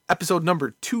episode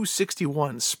number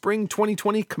 261, Spring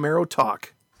 2020 Camaro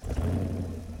Talk.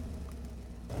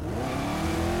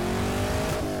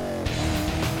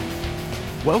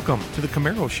 Welcome to the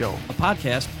Camaro Show, a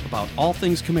podcast about all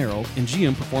things Camaro and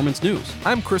GM Performance News.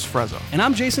 I'm Chris Frezza. And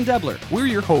I'm Jason Debler. We're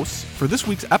your hosts for this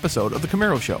week's episode of the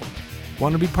Camaro Show.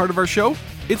 Want to be part of our show?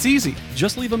 It's easy.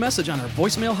 Just leave a message on our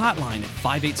voicemail hotline at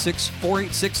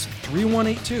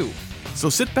 586-486-3182. So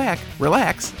sit back,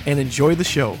 relax, and enjoy the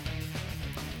show.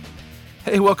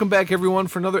 Hey, welcome back, everyone,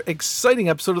 for another exciting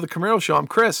episode of the Camaro Show. I'm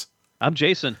Chris. I'm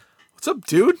Jason. What's up,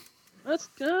 dude? That's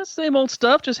same old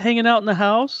stuff, just hanging out in the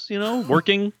house,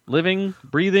 working, living,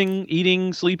 breathing,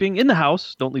 eating, sleeping in the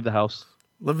house. Don't leave the house.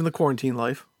 Living the quarantine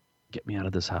life. Get me out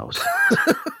of this house.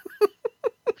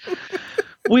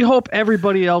 We hope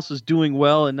everybody else is doing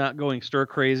well and not going stir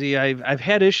crazy. I've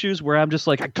had issues where I'm just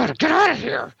like, I gotta get out of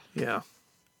here. Yeah.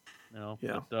 No.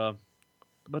 Yeah.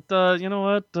 But you know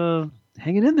what?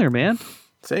 Hanging in there, man.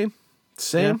 Same.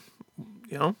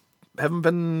 Yeah. Haven't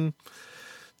been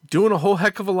doing a whole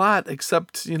heck of a lot,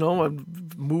 except,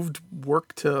 I've moved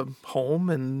work to home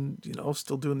and,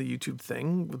 still doing the YouTube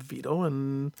thing with Vito,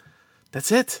 and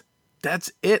that's it.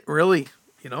 That's it, really.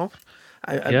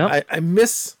 I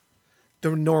miss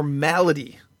the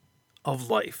normality of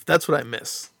life. That's what I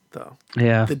miss, though.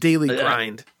 Yeah. The daily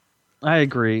grind. I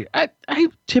agree. I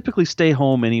typically stay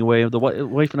home anyway. The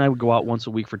wife and I would go out once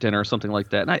a week for dinner or something like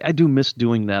that, and I do miss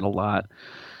doing that a lot.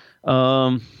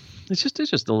 It's just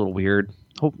a little weird.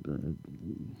 I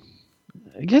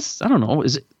guess, I don't know.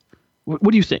 Is it?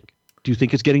 What do you think? Do you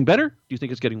think it's getting better? Do you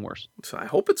think it's getting worse? So I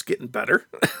hope it's getting better.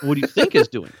 What do you think is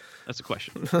doing? That's the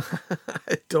question.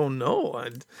 I don't know.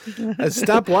 I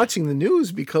stopped watching the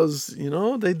news because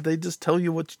they just tell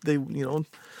you what they want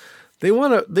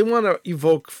to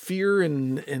evoke fear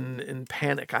and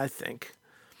panic. I think.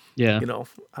 Yeah.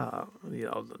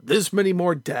 This many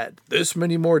more dead. This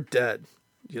many more dead.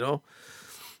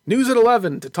 News at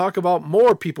 11 to talk about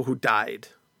more people who died.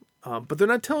 But they're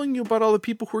not telling you about all the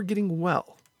people who are getting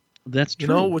well. That's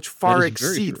true. Which far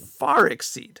exceed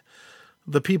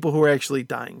the people who are actually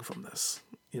dying from this.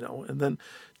 And then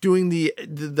doing the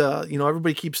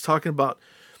everybody keeps talking about,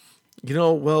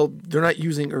 well, they're not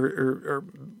using or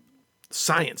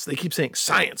science. They keep saying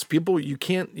science. People, you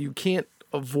can't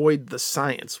avoid the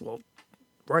science. Well,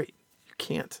 right, you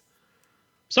can't.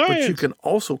 Science. But you can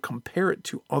also compare it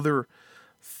to other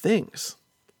things,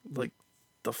 like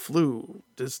the flu,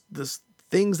 this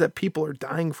things that people are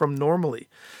dying from normally.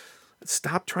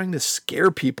 Stop trying to scare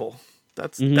people.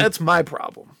 That's my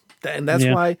problem. And that's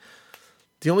why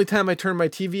the only time I turn my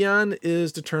TV on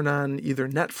is to turn on either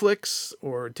Netflix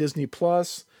or Disney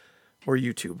Plus or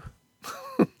YouTube.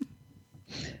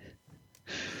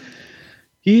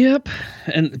 Yep.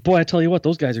 And boy, I tell you what,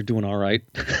 those guys are doing all right.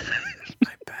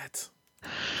 I bet.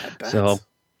 So,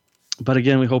 but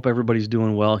again, we hope everybody's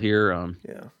doing well here.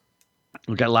 Yeah.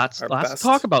 We've got lots to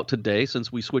talk about today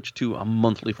since we switched to a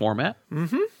monthly format.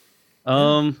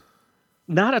 Mm-hmm.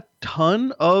 Not a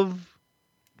ton of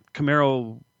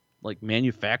Camaro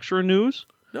manufacturer news.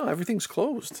 No, everything's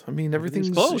closed. I mean,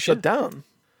 everything's closed, shut down.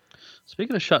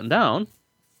 Speaking of shutting down,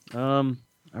 our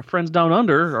friends down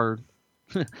under are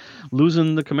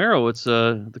losing the Camaro. It's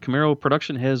the Camaro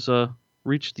production has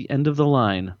reached the end of the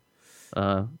line,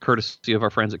 courtesy of our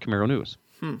friends at Camaro News.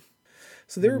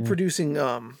 So they were producing.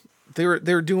 They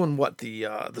were doing what the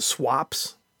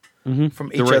swaps from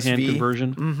HSV, the right-hand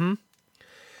conversion. Mm-hmm.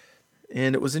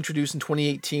 And it was introduced in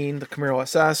 2018, the Camaro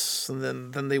SS, and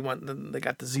then they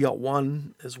got the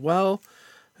ZL1 as well,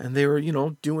 and they were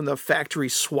doing the factory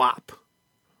swap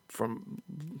from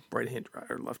right-hand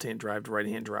drive or left-hand drive to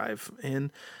right-hand drive,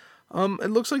 and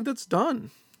it looks like that's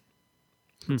done.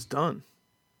 It's done.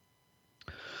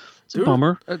 It's a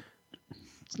bummer.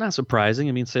 It's not surprising.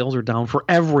 I mean, sales are down for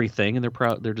everything, and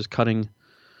they're just cutting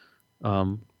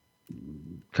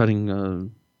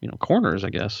corners, I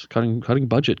guess. Cutting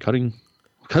budget, cutting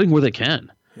where they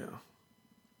can. Yeah.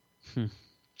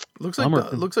 Looks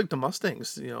like the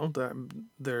Mustangs,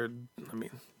 they're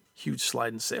huge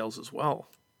slide in sales as well.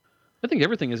 I think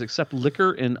everything is except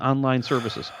liquor and online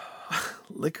services.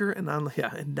 Liquor and and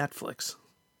Netflix.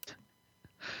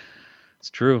 It's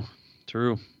true.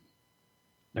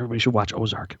 Everybody should watch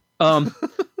Ozark. We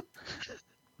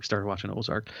started watching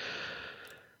Ozark.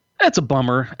 That's a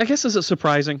bummer. I guess, is it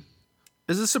surprising?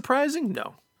 Is it surprising?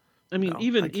 No. I mean,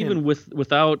 even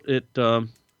without it. I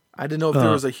didn't know if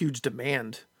there was a huge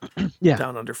demand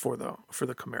down under for the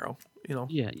Camaro.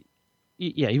 Yeah.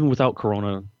 Even without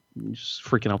Corona just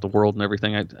freaking out the world and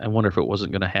everything, I wonder if it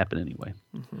wasn't going to happen anyway.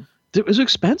 Mm-hmm. It was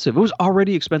expensive. It was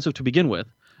already expensive to begin with,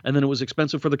 and then it was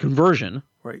expensive for the conversion.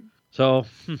 Right. So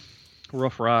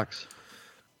Rough rocks.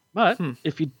 But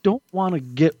if you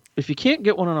can't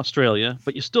get one in Australia,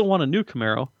 but you still want a new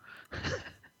Camaro,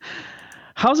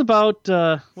 how's about,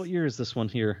 what year is this one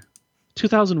here?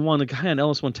 2001, a guy on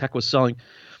LS1 Tech was selling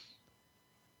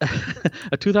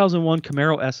a 2001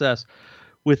 Camaro SS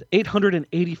with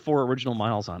 884 original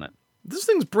miles on it. This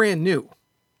thing's brand new.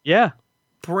 Yeah.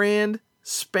 Brand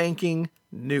spanking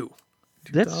new.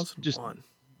 That's just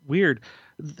weird.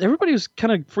 Everybody was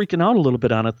kind of freaking out a little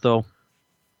bit on it, though,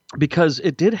 because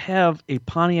it did have a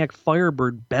Pontiac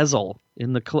Firebird bezel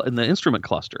in the instrument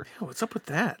cluster. Yeah, what's up with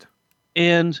that?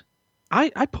 And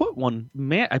I put one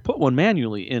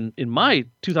manually in my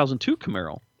 2002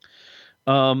 Camaro.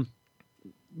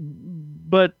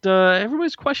 But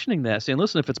everybody's questioning that, saying,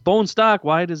 listen, if it's bone stock,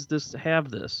 why does this have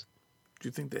this? Do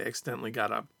you think they accidentally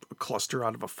got a cluster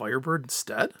out of a Firebird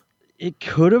instead? It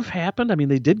could have happened. I mean,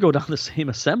 they did go down the same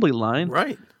assembly line.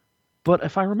 Right. But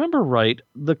if I remember right,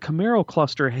 the Camaro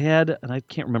cluster had, and I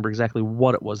can't remember exactly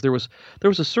what it was, there was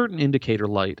a certain indicator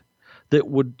light that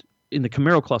would, in the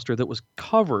Camaro cluster, that was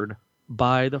covered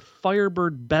by the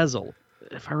Firebird bezel.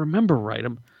 If I remember right,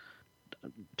 I'm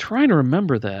trying to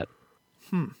remember that.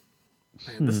 Man,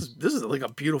 this is like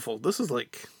a beautiful. This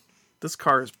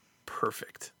car is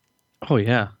perfect. Oh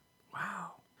yeah.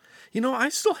 Wow. You know, I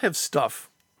still have stuff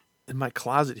in my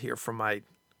closet here from my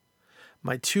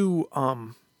two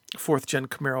 4th gen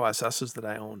Camaro SSs that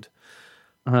I owned.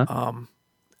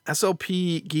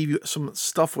 SLP gave you some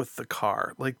stuff with the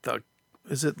car, like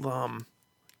is it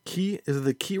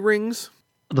the key rings?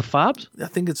 The fobs? I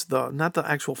think it's not the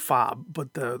actual fob,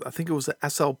 but I think it was the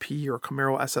SLP or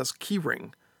Camaro SS key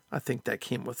ring. I think that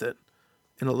came with it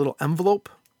in a little envelope.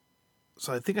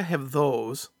 So I think I have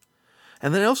those.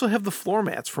 And then I also have the floor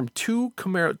mats from two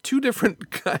different.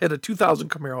 I had a 2000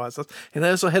 Camaro SS, and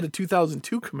I also had a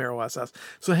 2002 Camaro SS.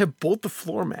 So I have both the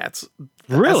floor mats.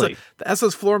 Really? The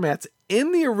SS floor mats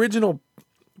in the original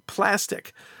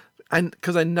plastic,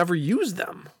 because I never used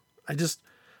them. I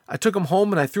took them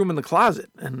home and I threw them in the closet,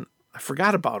 and I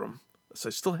forgot about them. So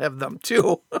I still have them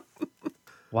too.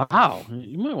 Wow,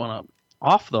 you might want to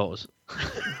off those.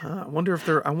 I wonder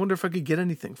if I could get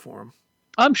anything for them.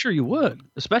 I'm sure you would,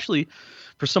 especially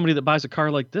for somebody that buys a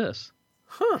car like this.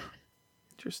 Huh.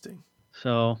 Interesting.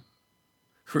 So,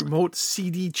 remote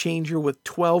CD changer with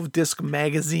 12-disc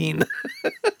magazine.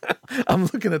 I'm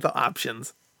looking at the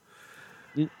options.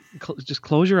 Just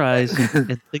close your eyes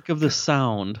and think of the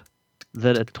sound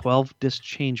that a 12-disc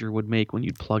changer would make when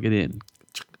you plug it in.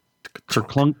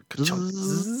 Clunk.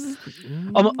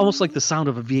 Almost like the sound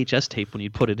of a VHS tape when you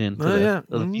put it in the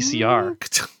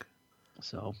VCR.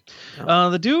 So,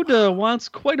 the dude wants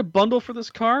quite a bundle for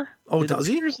this car. Oh, does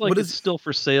he? It appears like it's still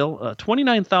for sale.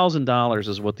 $29,000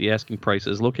 is what the asking price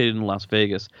is. Located in Las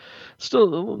Vegas.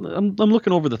 Still, I'm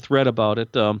looking over the thread about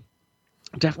it.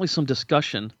 Definitely some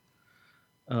discussion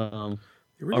around.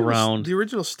 The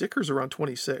original sticker's around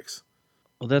 26.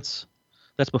 Well, that's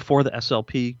before the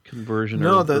SLP conversion.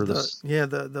 No,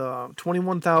 the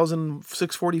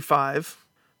 21,645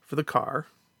 for the car.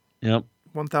 Yep.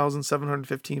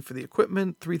 1,715 for the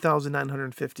equipment,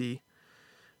 3,950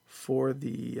 for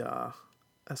the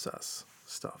SS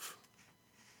stuff.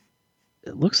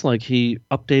 It looks like he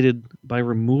updated by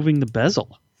removing the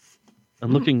bezel.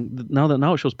 I'm looking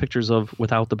now it shows pictures of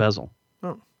without the bezel.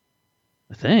 Oh,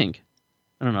 I think.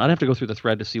 I don't know. I'd have to go through the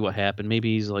thread to see what happened.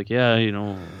 Maybe he's like, yeah, I don't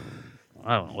know.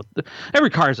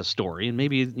 Every car has a story, and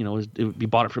maybe he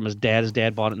bought it from his dad. His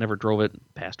dad bought it, never drove it,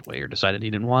 passed away, or decided he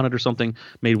didn't want it or something.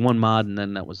 Made one mod, and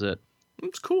then that was it.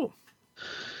 it's cool.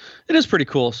 It is pretty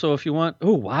cool. So if you want,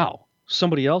 oh wow,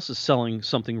 somebody else is selling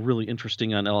something really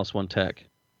interesting on LS1 Tech.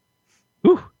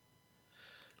 Ooh,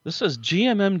 this says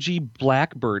GMMG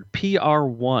Blackbird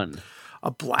PR1.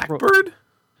 A Blackbird?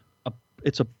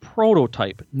 It's a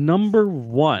prototype, number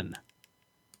 1.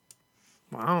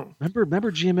 Wow.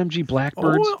 Remember GMMG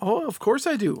Blackbirds? Oh, of course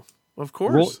I do. Of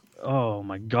course. Oh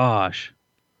my gosh.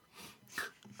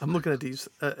 I'm looking at these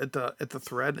at the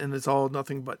thread, and it's all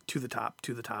nothing but to the top,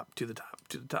 to the top, to the top,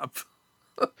 to the top.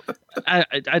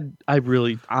 I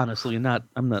really honestly I'm not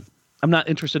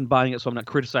interested in buying it, so I'm not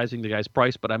criticizing the guy's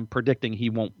price, but I'm predicting he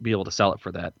won't be able to sell it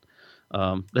for that.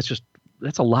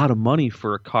 That's a lot of money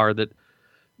for a car that,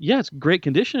 yeah, it's great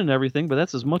condition and everything, but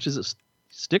that's as much as it's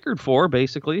stickered for,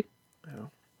 basically. Yeah.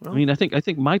 Well, I mean, I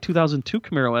think my 2002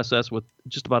 Camaro SS with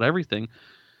just about everything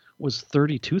was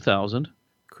 $32,000.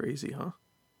 Crazy, huh?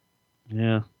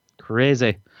 Yeah,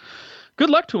 crazy.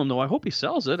 Good luck to him, though. I hope he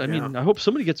sells it. I mean, I hope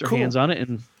somebody gets their hands on it.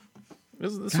 And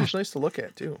this is nice to look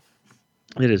at too.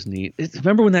 It is neat.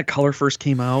 Remember when that color first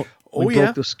came out? Oh, we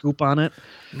broke the scoop on it.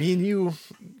 Me and you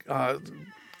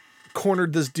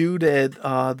cornered this dude at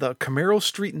the Camaro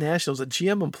Street Nationals, a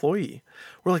GM employee.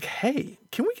 We're like, hey,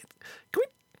 can we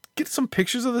get some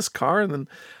pictures of this car? And then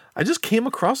I just came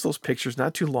across those pictures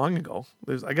not too long ago.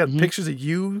 I got pictures of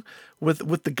you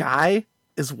with the guy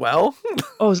as well.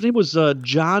 Oh, his name was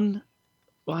John.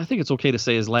 Well, I think it's okay to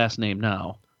say his last name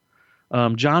now.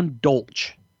 John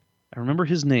Dolch. I remember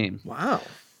his name. Wow.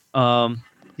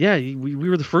 Yeah, we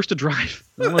were the first to drive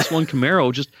the LS1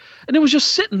 Camaro, and it was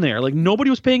just sitting there, like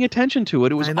nobody was paying attention to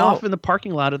it. It was off in the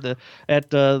parking lot at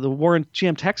the Warren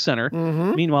GM Tech Center.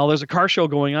 Mm-hmm. Meanwhile, there's a car show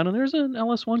going on, and there's an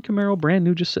LS1 Camaro, brand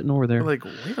new, just sitting over there. We're like,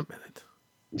 wait a minute.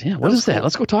 Yeah, what is that? Cool.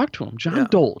 Let's go talk to him. John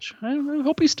Dolch. I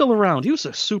hope he's still around. He was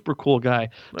a super cool guy.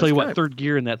 Tell you what, third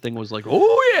gear in that thing was like,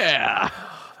 oh yeah,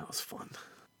 that was fun.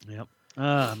 Yep.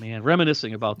 Ah man,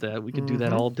 reminiscing about that. We could do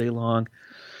that all day long.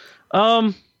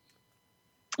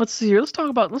 Let's see here. Let's talk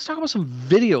about some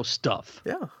video stuff.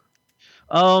 Yeah.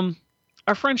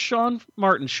 Our friend Sean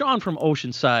from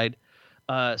Oceanside,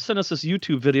 sent us this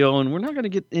YouTube video, and we're not going to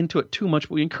get into it too much,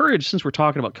 but we encourage, since we're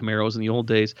talking about Camaros in the old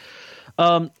days.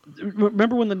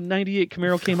 Remember when the '98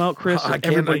 Camaro came out, Chris? I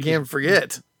can't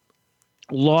forget.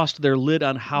 Lost their lid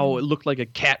on how it looked like a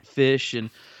catfish and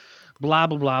blah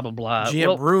blah blah blah blah.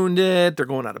 GM ruined it. They're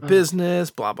going out of business.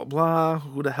 Blah blah blah.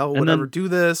 Who the hell would ever do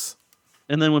this?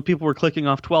 And then when people were clicking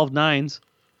off 12.9s,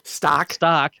 stock,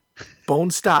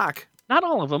 bone stock. Not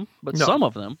all of them, but some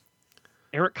of them.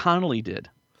 Eric Connolly did.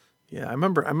 Yeah, I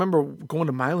remember going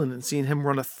to Milan and seeing him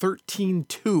run a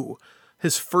 13.2,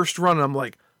 his first run. And I'm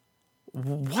like,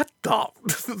 what the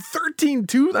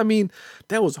 13.2? I mean,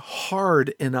 that was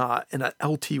in a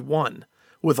LT1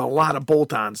 with a lot of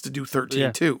bolt-ons to do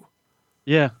 13.2.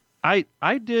 Yeah, I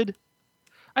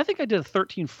think I did a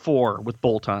 13.4 with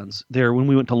bolt-ons there when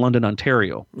we went to London,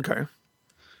 Ontario. Okay.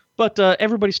 But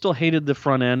everybody still hated the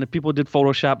front end. People did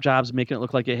Photoshop jobs making it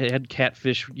look like it had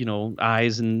catfish,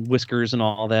 eyes and whiskers and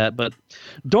all that. But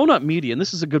Donut Media, and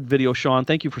this is a good video, Sean.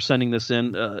 Thank you for sending this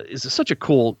in. Is such a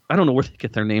cool, I don't know where they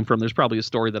get their name from. There's probably a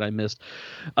story that I missed.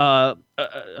 A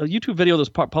YouTube video that was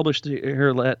published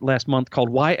here last month called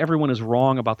Why Everyone is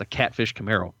Wrong About the Catfish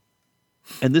Camaro.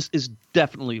 And this is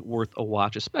definitely worth a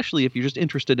watch, especially if you're just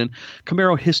interested in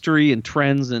Camaro history and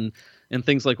trends and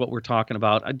things like what we're talking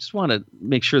about. I just want to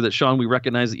make sure that, Sean, we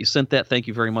recognize that you sent that. Thank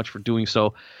you very much for doing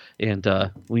so. And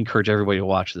we encourage everybody to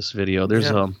watch this video. There's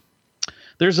another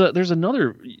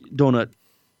Donut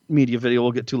Media video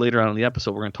we'll get to later on in the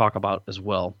episode we're going to talk about as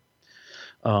well.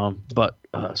 But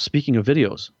speaking of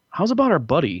videos, how's about our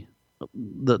buddy,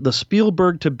 the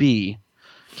Spielberg to be,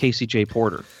 Casey J.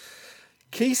 Porter?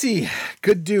 Casey,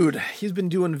 good dude. He's been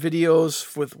doing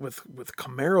videos with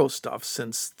Camaro stuff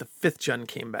since the 5th gen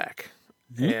came back.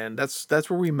 Mm-hmm. And that's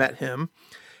where we met him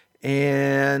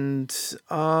and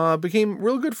became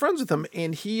real good friends with him.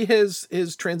 And he has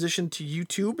transitioned to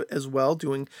YouTube as well,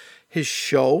 doing his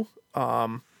show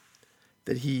that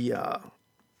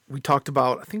we talked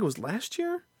about, I think it was last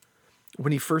year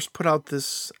when he first put out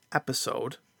this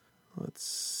episode. Let's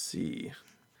see.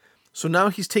 So now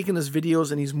he's taking his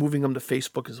videos and he's moving them to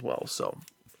Facebook as well. So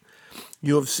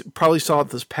you have probably saw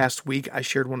it this past week. I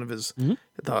shared one of his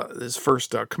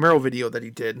first Camaro video that he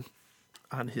did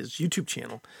on his YouTube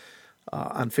channel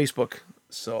on Facebook.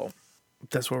 So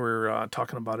that's why we're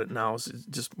talking about it now, is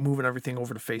just moving everything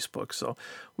over to Facebook. So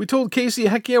we told Casey,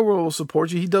 heck yeah, we'll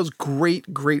support you. He does great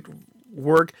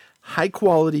work, high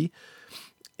quality,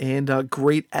 and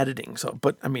great editing. So,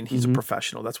 but I mean, he's a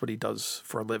professional. That's what he does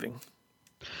for a living.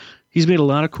 He's made a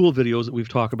lot of cool videos that we've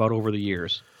talked about over the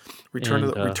years. Return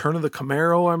of the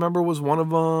Camaro, I remember, was one of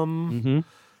them. Mm-hmm.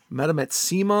 Met him at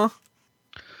SEMA.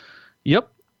 Yep.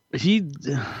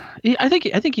 I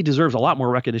think he deserves a lot more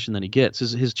recognition than he gets.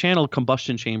 His channel,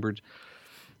 Combustion Chambers.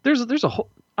 There's a whole.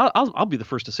 I'll be the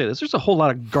first to say this. There's a whole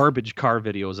lot of garbage car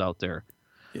videos out there.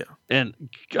 Yeah. And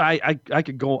I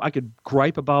could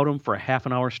gripe about him for a half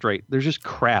an hour straight. There's just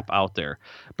crap out there,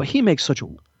 but he makes such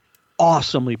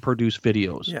awesomely produced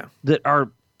videos that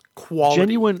are quality.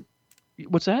 Genuine.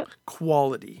 What's that?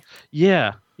 Quality.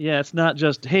 Yeah. It's not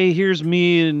just, hey, here's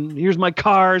me and here's my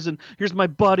cars and here's my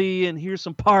buddy and here's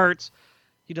some parts.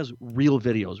 He does real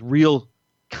videos, real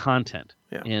content,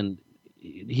 and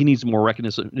he needs more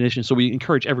recognition. So we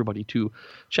encourage everybody to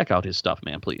check out his stuff,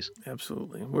 man, please.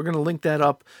 Absolutely. We're going to link that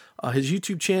up, his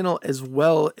YouTube channel, as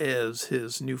well as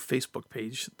his new Facebook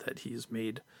page that he's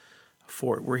made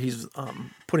for it, where he's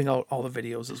putting out all the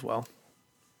videos as well.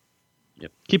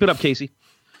 Yep. Keep it up, Casey.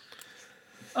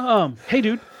 Hey,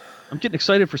 dude, I'm getting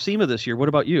excited for SEMA this year. What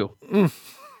about you?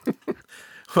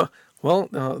 Well,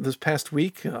 this past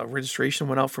week, registration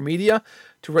went out for media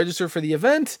to register for the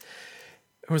event.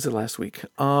 Or was it last week?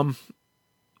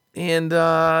 And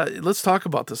let's talk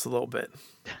about this a little bit.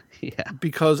 Yeah.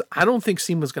 Because I don't think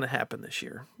SEMA's going to happen this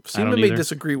year. SEMA may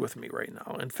disagree with me right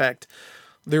now. In fact,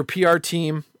 their PR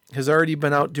team has already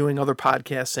been out doing other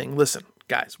podcasts saying, listen,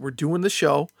 guys, we're doing the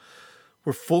show.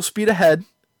 We're full speed ahead.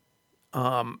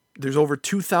 There's over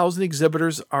 2,000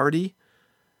 exhibitors already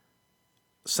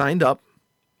signed up.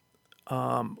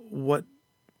 What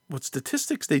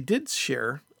statistics they did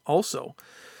share also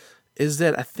is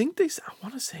that I think I don't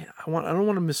want to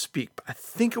misspeak, but I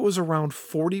think it was around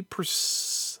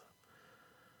 40%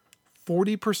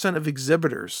 of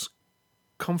exhibitors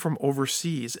come from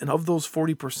overseas, and of those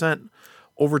 40%,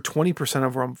 over 20%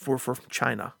 of them were from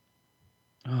China.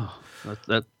 Oh,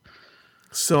 that.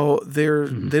 So they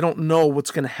don't know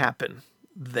what's going to happen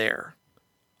there.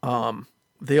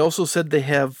 They also said they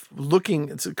have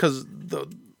because the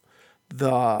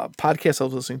podcast I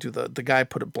was listening to, the guy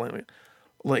put it bluntly,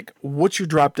 like, what's your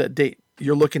drop dead date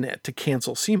you're looking at to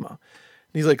cancel SEMA? And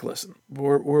he's like, listen,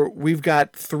 we've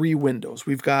got 3 windows.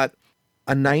 We've got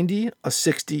a 90, a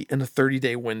 60, and a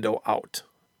 30-day window out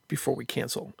before we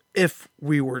cancel, if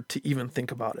we were to even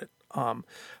think about it.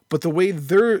 But the way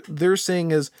they're saying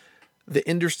is the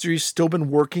industry's still been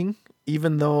working,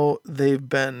 even though they've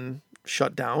been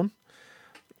shut down.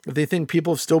 They think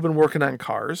people have still been working on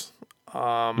cars.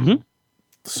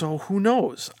 So who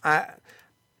knows?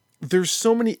 There's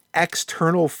so many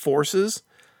external forces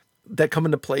that come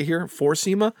into play here for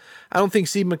SEMA. I don't think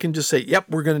SEMA can just say, yep,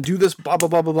 we're going to do this, blah, blah,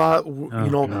 blah, blah, blah.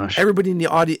 Gosh. Everybody in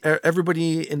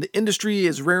the industry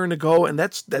is raring to go, and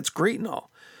that's great and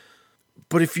all.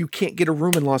 But if you can't get a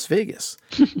room in Las Vegas,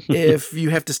 if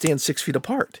you have to stand 6 feet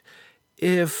apart,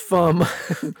 if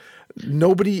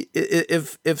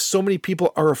if so many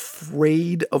people are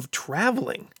afraid of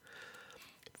traveling,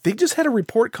 they just had a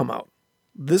report come out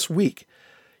this week.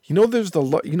 There's the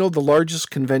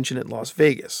largest convention in Las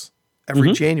Vegas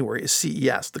every January is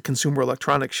CES, the Consumer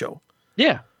Electronics Show.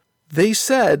 Yeah. They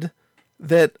said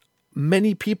that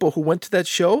many people who went to that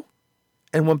show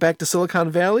and went back to Silicon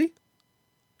Valley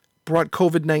brought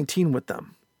COVID-19 with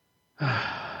them.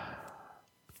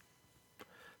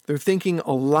 They're thinking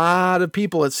a lot of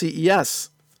people at CES.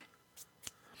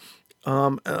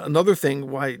 Another thing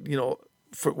why,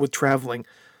 with traveling,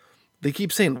 they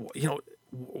keep saying,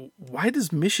 why does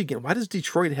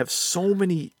Detroit have so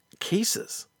many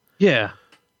cases? Yeah.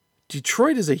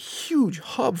 Detroit is a huge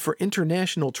hub for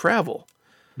international travel.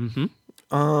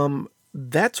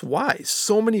 That's why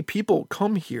so many people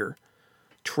come here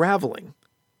traveling.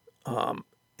 And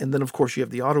then, of course, you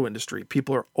have the auto industry.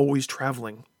 People are always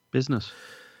traveling. Business.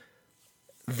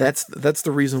 That's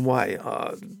the reason why.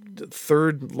 The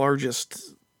third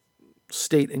largest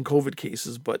state in COVID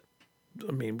cases, but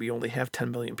I mean, we only have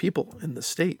 10 million people in the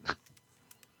state.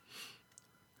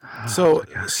 So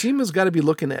SEMA's got to be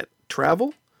looking at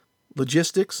travel,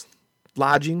 logistics,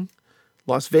 lodging,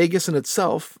 Las Vegas in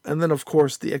itself, and then, of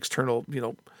course, the external,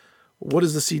 what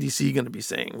is the CDC going to be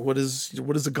saying? What is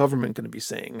the government going to be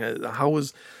saying? How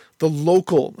is the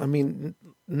local,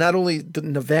 not only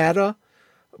Nevada,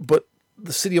 but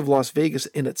the city of Las Vegas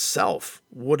in itself,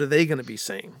 what are they going to be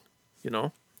saying?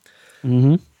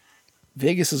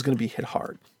 Vegas is going to be hit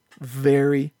hard.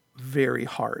 Very, very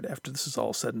hard after this is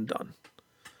all said and done.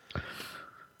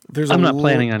 I'm not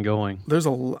planning on going.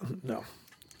 No.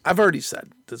 I've already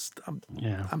said this. I'm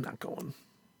not going.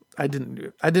 I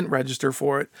didn't register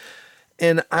for it.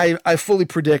 And I fully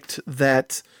predict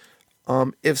that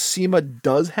if SEMA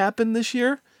does happen this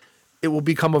year, it will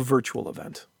become a virtual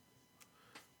event.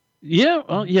 Yeah.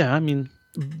 Well, yeah.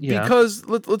 Yeah. Because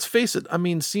let's face it.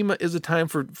 SEMA is a time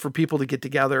for people to get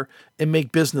together and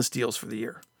make business deals for the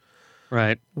year.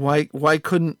 Right. Why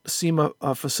couldn't SEMA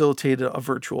facilitate a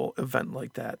virtual event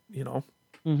like that?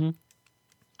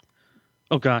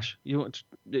 Oh gosh,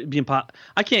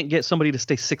 I can't get somebody to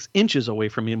stay 6 inches away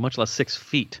from me, much less 6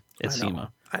 feet at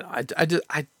SEMA. I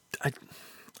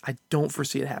don't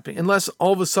foresee it happening unless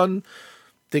all of a sudden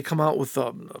they come out with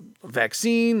a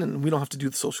vaccine and we don't have to do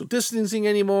the social distancing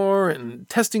anymore and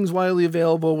testing's widely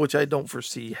available, which I don't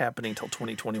foresee happening till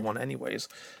 2021 anyways.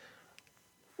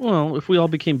 Well, if we all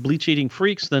became bleach-eating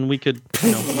freaks, then we could,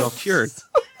 be all cured.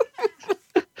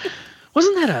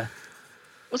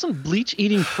 Wasn't Bleach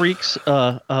Eating Freaks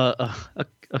a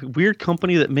weird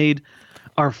company that made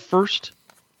our first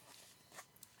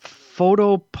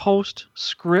photo post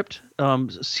script,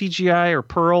 CGI or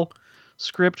Pearl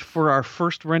script for our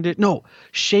first rendition? No,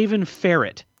 Shaven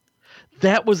Ferret.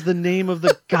 That was the name of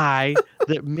the guy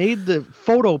that made the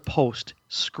photo post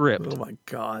script. Oh my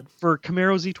God. For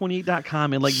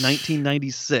CamaroZ28.com in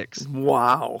 1996.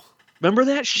 Wow. Remember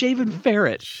that? Shaven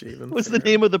Ferret was the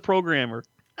name of the programmer.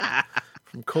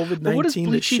 From But what is COVID-19 to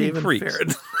bleach eating shaven freaks?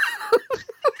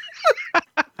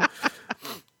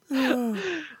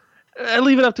 ferret. I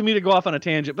leave it up to me to go off on a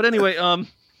tangent. But anyway,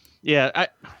 yeah,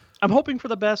 I'm hoping for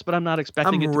the best, but I'm not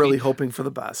expecting it I'm to really be. hoping for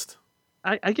the best.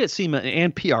 I get SEMA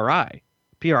and PRI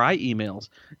emails,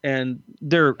 and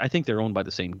I think they're owned by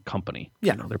the same company.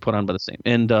 Yeah. They're put on by the same,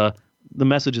 and the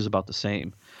message is about the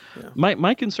same. Yeah.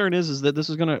 My concern is that this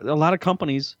is going to, a lot of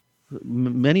companies,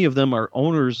 many of them are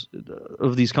owners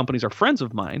of these companies, are friends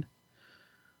of mine.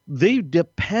 They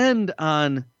depend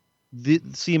on the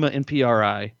SEMA and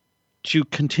PRI to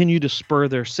continue to spur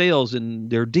their sales and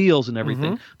their deals and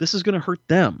everything. This is going to hurt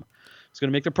them. It's going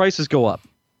to make their prices go up.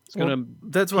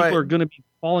 People are going to be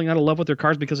falling out of love with their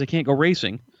cars because they can't go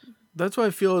racing. That's why I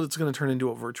feel it's going to turn into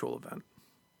a virtual event.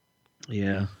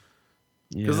 Yeah.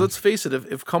 Because let's face it,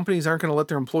 if companies aren't going to let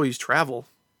their employees travel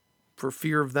for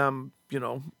fear of them,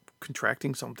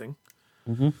 contracting something,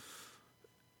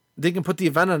 they can put the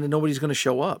event on and nobody's going to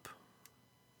show up.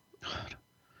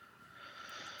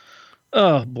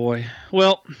 Oh, boy.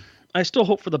 Well, I still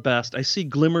hope for the best. I see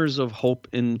glimmers of hope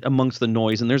amongst the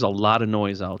noise, and there's a lot of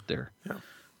noise out there. Yeah.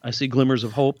 I see glimmers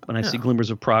of hope, and I see glimmers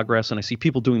of progress, and I see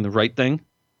people doing the right thing.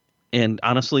 And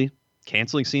honestly,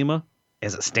 canceling SEMA,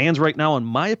 as it stands right now, in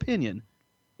my opinion,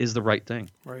 is the right thing.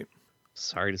 Right.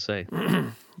 Sorry to say.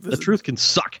 The truth can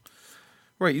suck.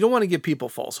 Right. You don't want to give people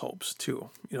false hopes, too.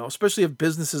 Especially if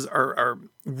businesses are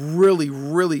really,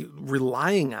 really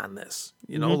relying on this.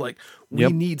 Like, we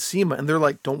need SEMA. And they're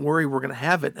like, don't worry, we're going to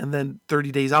have it. And then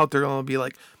 30 days out, they're going to be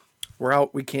like, we're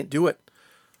out, we can't do it.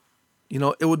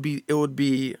 It would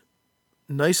be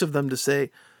nice of them to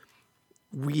say,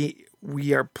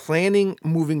 we are planning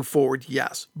moving forward,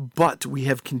 yes, but we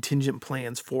have contingent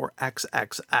plans for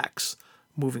XXX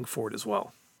moving forward as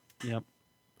well. Yep.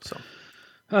 So,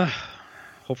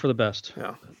 hope for the best.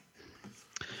 Yeah.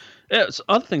 So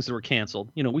other things that were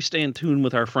canceled. We stay in tune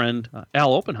with our friend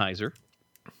Al Oppenheiser,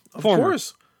 former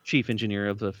chief engineer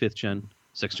of the 6th gen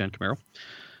Camaro.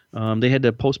 They had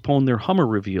to postpone their Hummer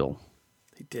reveal.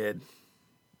 They did.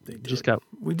 We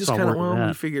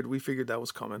figured that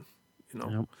was coming.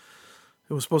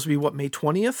 It was supposed to be May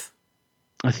 20th.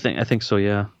 I think so.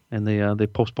 Yeah, and they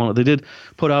postponed it. They did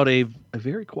put out a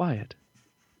very quiet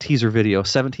teaser video,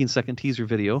 17-second teaser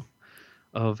video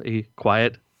of a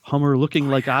quiet Hummer looking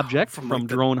like object from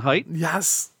drone height.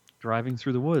 Yes, driving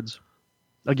through the woods.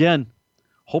 Again,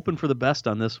 hoping for the best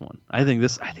on this one. I think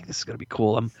this is going to be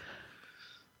cool. I'm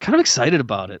kind of excited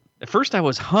about it. At first, I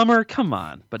was Hummer. Come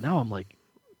on, but now I'm like,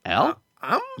 Al?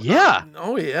 Yeah.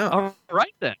 Oh, yeah. All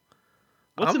right, then.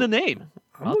 What's in the name?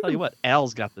 I'll tell you what.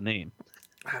 Al's got the name.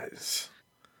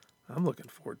 I'm looking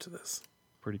forward to this.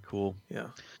 Pretty cool. Yeah.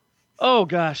 Oh,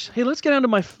 gosh. Hey, let's get on to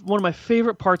one of my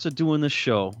favorite parts of doing this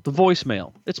show, the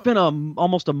voicemail. It's been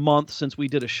almost a month since we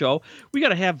did a show. We got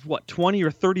to have, 20 or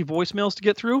 30 voicemails to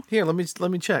get through? Here, let me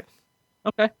check.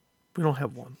 Okay. We don't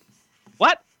have one.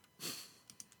 What?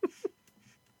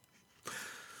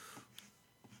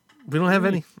 We don't have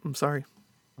any. I'm sorry.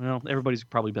 Well, everybody's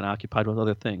probably been occupied with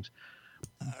other things.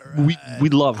 We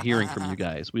love hearing from you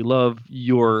guys. We love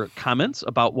your comments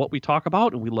about what we talk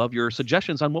about, and we love your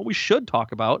suggestions on what we should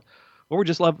talk about, or we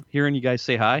just love hearing you guys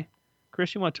say hi.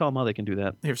 Chris, you want to tell them how they can do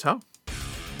that? Here's how.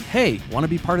 Hey, want to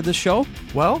be part of this show?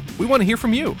 Well, we want to hear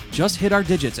from you. Just hit our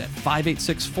digits at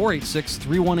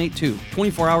 586-486-3182,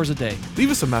 24 hours a day. Leave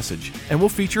us a message, and we'll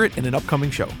feature it in an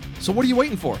upcoming show. So what are you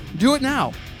waiting for? Do it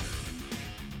now.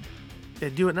 Yeah,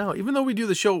 do it now. Even though we do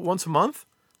the show once a month,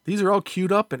 these are all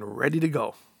queued up and ready to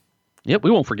go. Yep,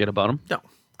 we won't forget about them. No,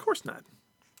 of course not.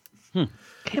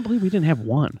 Can't believe we didn't have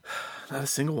one. Not a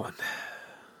single one.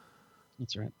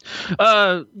 That's right.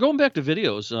 Going back to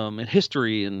videos and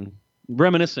history and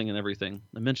reminiscing and everything.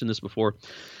 I mentioned this before.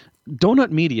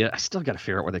 Donut Media, I still got to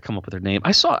figure out where they come up with their name.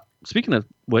 Speaking of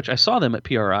which, I saw them at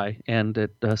PRI and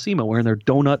at SEMA wearing their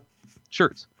donut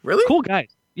shirts. Really? Cool guys.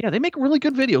 Yeah, they make really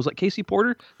good videos. Like Casey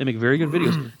Porter, they make very good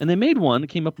videos. And they made one that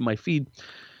came up in my feed.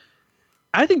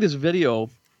 I think this video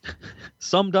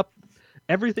summed up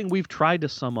everything we've tried to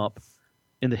sum up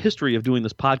in the history of doing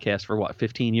this podcast for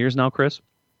 15 years now, Chris?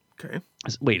 Okay.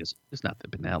 It's not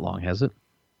been that long, has it?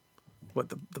 What,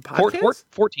 the podcast?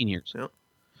 14 years. Yep.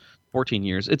 14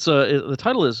 years. The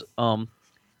title is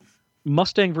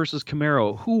Mustang versus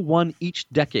Camaro, Who Won Each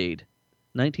Decade,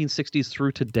 1960s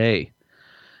through today.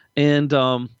 And,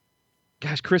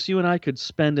 gosh, Chris, you and I could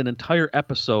spend an entire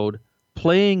episode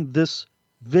playing this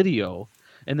video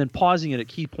and then pausing it at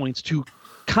key points to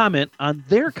comment on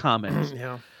their comments.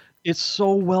 Yeah. It's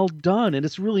so well done, and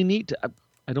it's really neat.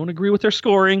 I don't agree with their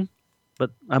scoring, but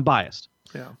I'm biased.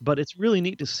 Yeah. But it's really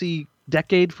neat to see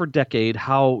decade for decade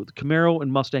how the Camaro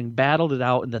and Mustang battled it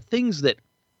out, and the things that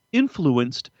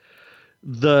influenced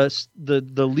the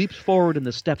leaps forward and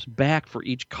the steps back for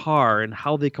each car and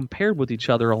how they compared with each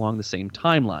other along the same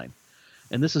timeline.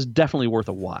 And this is definitely worth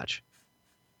a watch,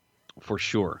 for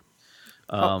sure.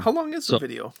 How long is the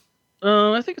video?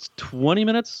 I think it's 20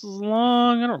 minutes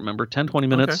long. I don't remember. 10, 20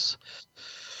 minutes. Okay.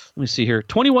 Let me see here.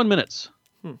 21 minutes.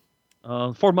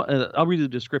 I'll read the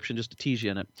description just to tease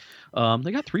you in it.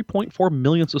 They got 3.4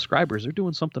 million subscribers. They're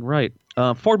doing something right.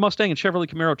 Ford Mustang and Chevrolet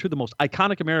Camaro, two of the most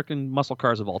iconic American muscle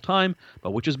cars of all time.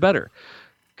 But which is better?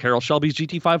 Carroll Shelby's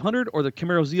GT500 or the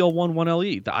Camaro ZL1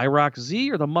 1LE? The IROC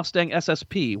Z or the Mustang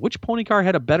SSP? Which pony car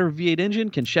had a better V8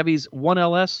 engine? Can Chevy's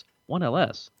 1LS?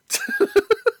 1LS?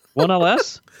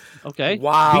 Okay.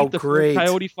 Wow, beat the great. Ford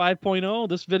Coyote 5.0?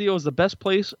 This video is the best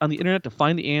place on the internet to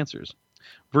find the answers.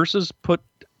 Versus put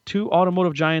two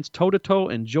automotive giants toe-to-toe,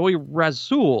 and Joey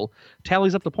Razul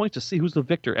tallies up the points to see who's the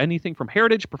victor. Anything from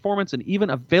heritage, performance, and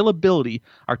even availability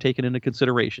are taken into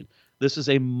consideration. This is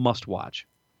a must-watch.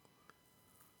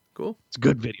 Cool. It's a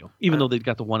good video, even though they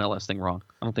got the 1LS thing wrong.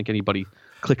 I don't think anybody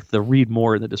clicked the read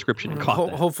more in the description and caught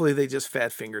that. Hopefully they just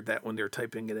fat-fingered that when they're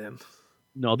typing it in.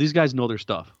 No, these guys know their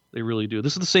stuff. They really do.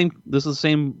 This is the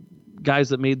same guys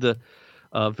that made the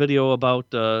video about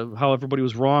how everybody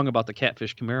was wrong about the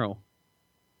Catfish Camaro.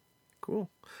 Cool.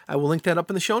 I will link that up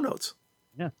in the show notes.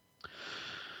 Yeah.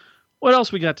 What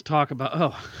else we got to talk about?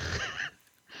 Oh,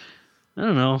 I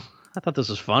don't know. I thought this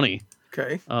was funny.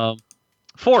 Okay.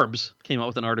 Forbes came out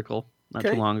with an article not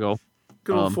too long ago.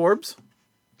 Good old Forbes.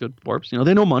 Good Forbes. You know,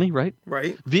 they know money, right?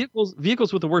 Right. Vehicles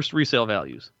with the worst resale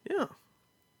values. Yeah.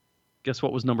 Guess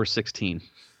what was number 16?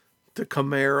 The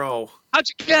Camaro. How'd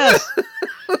you guess?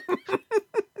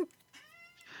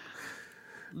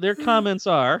 Their comments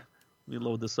are, let me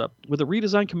load this up. With a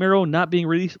redesigned Camaro not being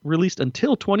released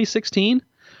until 2016,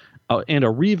 and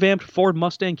a revamped Ford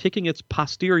Mustang kicking its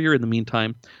posterior in the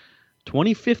meantime,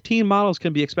 2015 models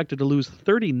can be expected to lose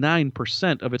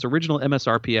 39% of its original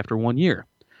MSRP after 1 year.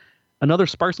 Another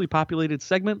sparsely populated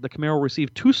segment, the Camaro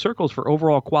received 2 circles for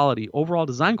overall quality, overall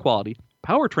design quality,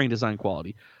 powertrain design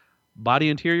quality, body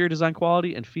interior design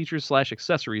quality, and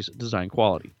features/accessories design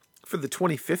quality. For the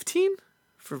 2015?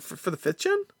 For the 5th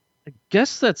gen? I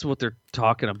guess that's what they're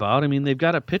talking about. I mean, they've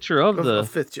got a picture of the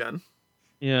 5th gen.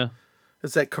 Yeah.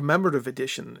 It's that commemorative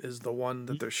edition is the one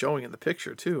that they're showing in the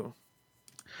picture, too.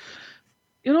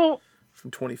 You know, from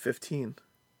 2015.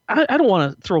 I don't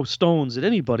want to throw stones at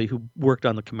anybody who worked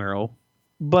on the Camaro,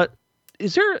 but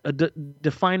is there a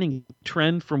defining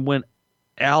trend from when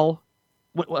well,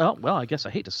 I guess I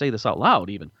hate to say this out loud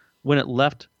even, when it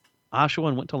left Oshawa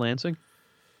and went to Lansing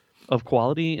of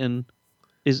quality, and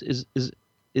is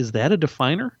that a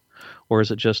definer, or is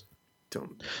it just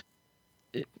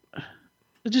it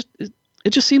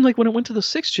just seemed like when it went to the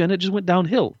 6th gen it just went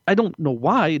downhill. I don't know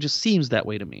why, it just seems that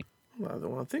way to me.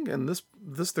 Well, I think, and this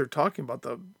they're talking about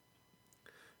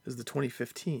is the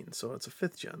 2015, so it's a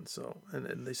 5th gen. So,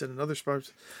 and they said in other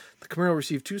spots, the Camaro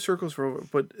received 2 circles for,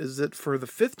 but is it for the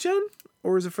 5th gen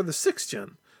or is it for the 6th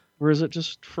gen? Or is it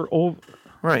just for over?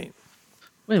 Right.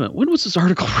 Wait a minute. When was this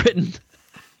article written?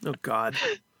 Oh God.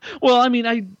 Well, I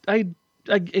mean,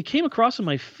 it came across in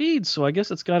my feed, so I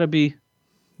guess it's got to be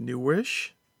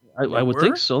newish. I would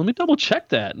think so. Let me double check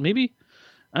that. Maybe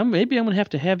I'm gonna have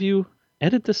to have you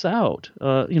edit this out.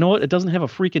 You know what? It doesn't have a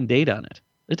freaking date on it.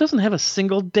 It doesn't have a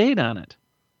single date on it.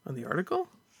 On the article?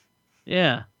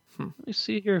 Yeah. Let me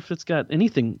see here if it's got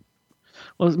anything.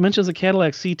 Well, it mentions a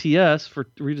Cadillac CTS for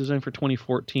redesigned for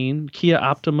 2014, Kia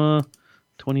Optima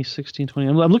 2016, 20.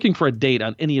 I'm looking for a date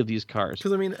on any of these cars.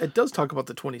 Because, I mean, it does talk about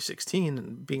the 2016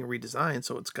 and being redesigned,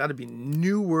 so it's got to be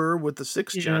newer with the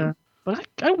 6th gen. But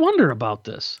I wonder about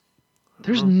this.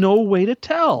 There's no way to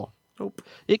tell. Nope.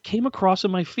 It came across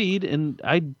in my feed, and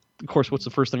of course, what's the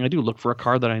first thing I do? Look for a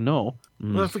car that I know.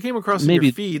 Well, if it came across in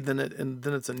your feed, then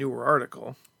it's a newer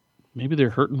article. Maybe they're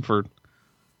hurting for,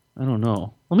 I don't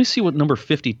know. Let me see what number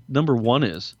 1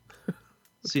 is.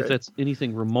 See if that's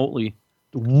anything remotely.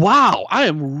 Wow, I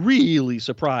am really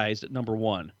surprised at number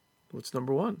 1. What's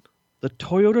number 1? The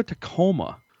Toyota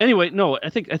Tacoma. Anyway, no, I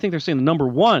think they're saying the number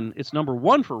 1. It's number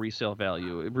 1 for resale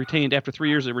value. It retained after 3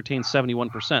 years. It retained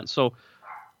 71%. So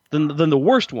then the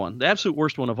worst one, the absolute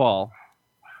worst one of all,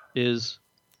 is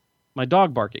my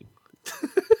dog barking.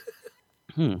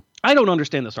 I don't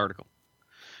understand this article.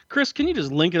 Chris, can you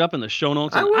just link it up in the show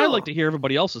notes? I'd like to hear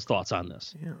everybody else's thoughts on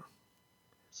this. Yeah.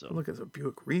 So look at the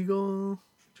Buick Regal.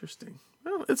 Interesting.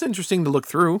 Well, it's interesting to look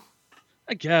through.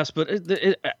 I guess, but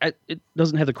it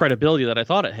doesn't have the credibility that I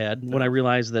thought it had when I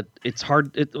realized that it's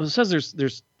hard. It says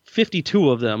there's 52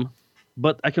 of them,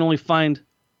 but I can only find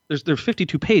there's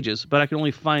 52 pages, but I can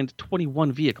only find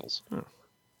 21 vehicles. Oh,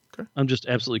 okay. I'm just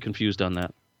absolutely confused on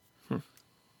that.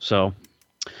 So,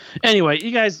 anyway,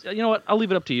 you guys, you know what? I'll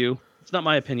leave it up to you. It's not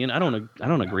my opinion. I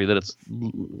don't agree that it's. I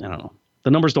don't know.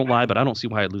 The numbers don't lie, but I don't see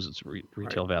why it loses its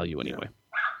retail value anyway.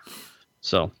 Yeah.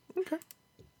 So. Okay.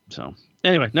 So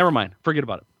anyway, never mind. Forget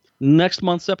about it. Next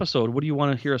month's episode, what do you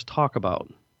want to hear us talk about?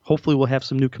 Hopefully, we'll have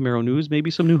some new Camaro news,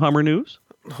 maybe some new Hummer news.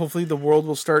 Hopefully, the world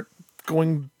will start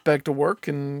going back to work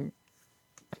and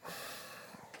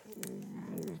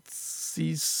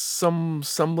see some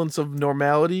semblance of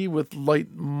normality with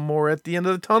light more at the end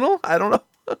of the tunnel. I don't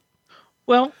know.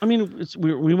 Well, I mean,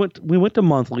 we went to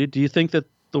monthly. Do you think that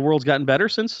the world's gotten better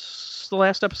since the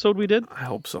last episode we did? I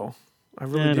hope so. I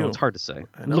really do. It's hard to say.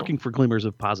 I'm looking for glimmers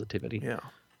of positivity. Yeah.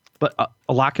 But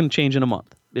a lot can change in a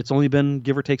month. It's only been,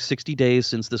 give or take, 60 days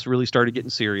since this really started getting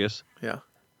serious. Yeah.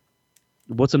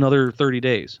 What's another 30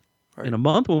 days? Right. In a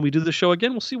month, when we do the show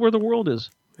again, we'll see where the world is.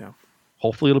 Yeah.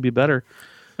 Hopefully it'll be better.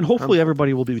 And hopefully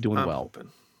everybody will be doing I'm well. hoping.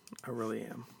 I really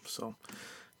am. So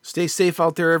stay safe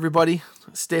out there, everybody.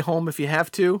 Stay home if you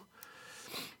have to.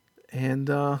 And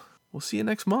we'll see you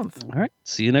next month. All right.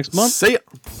 See you next month. See ya.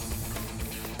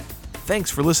 Thanks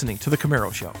for listening to The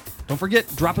Camaro Show. Don't forget,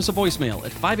 drop us a voicemail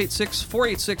at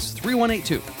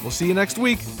 586-486-3182. We'll see you next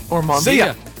week or month. See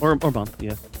ya. Or month,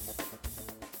 yeah.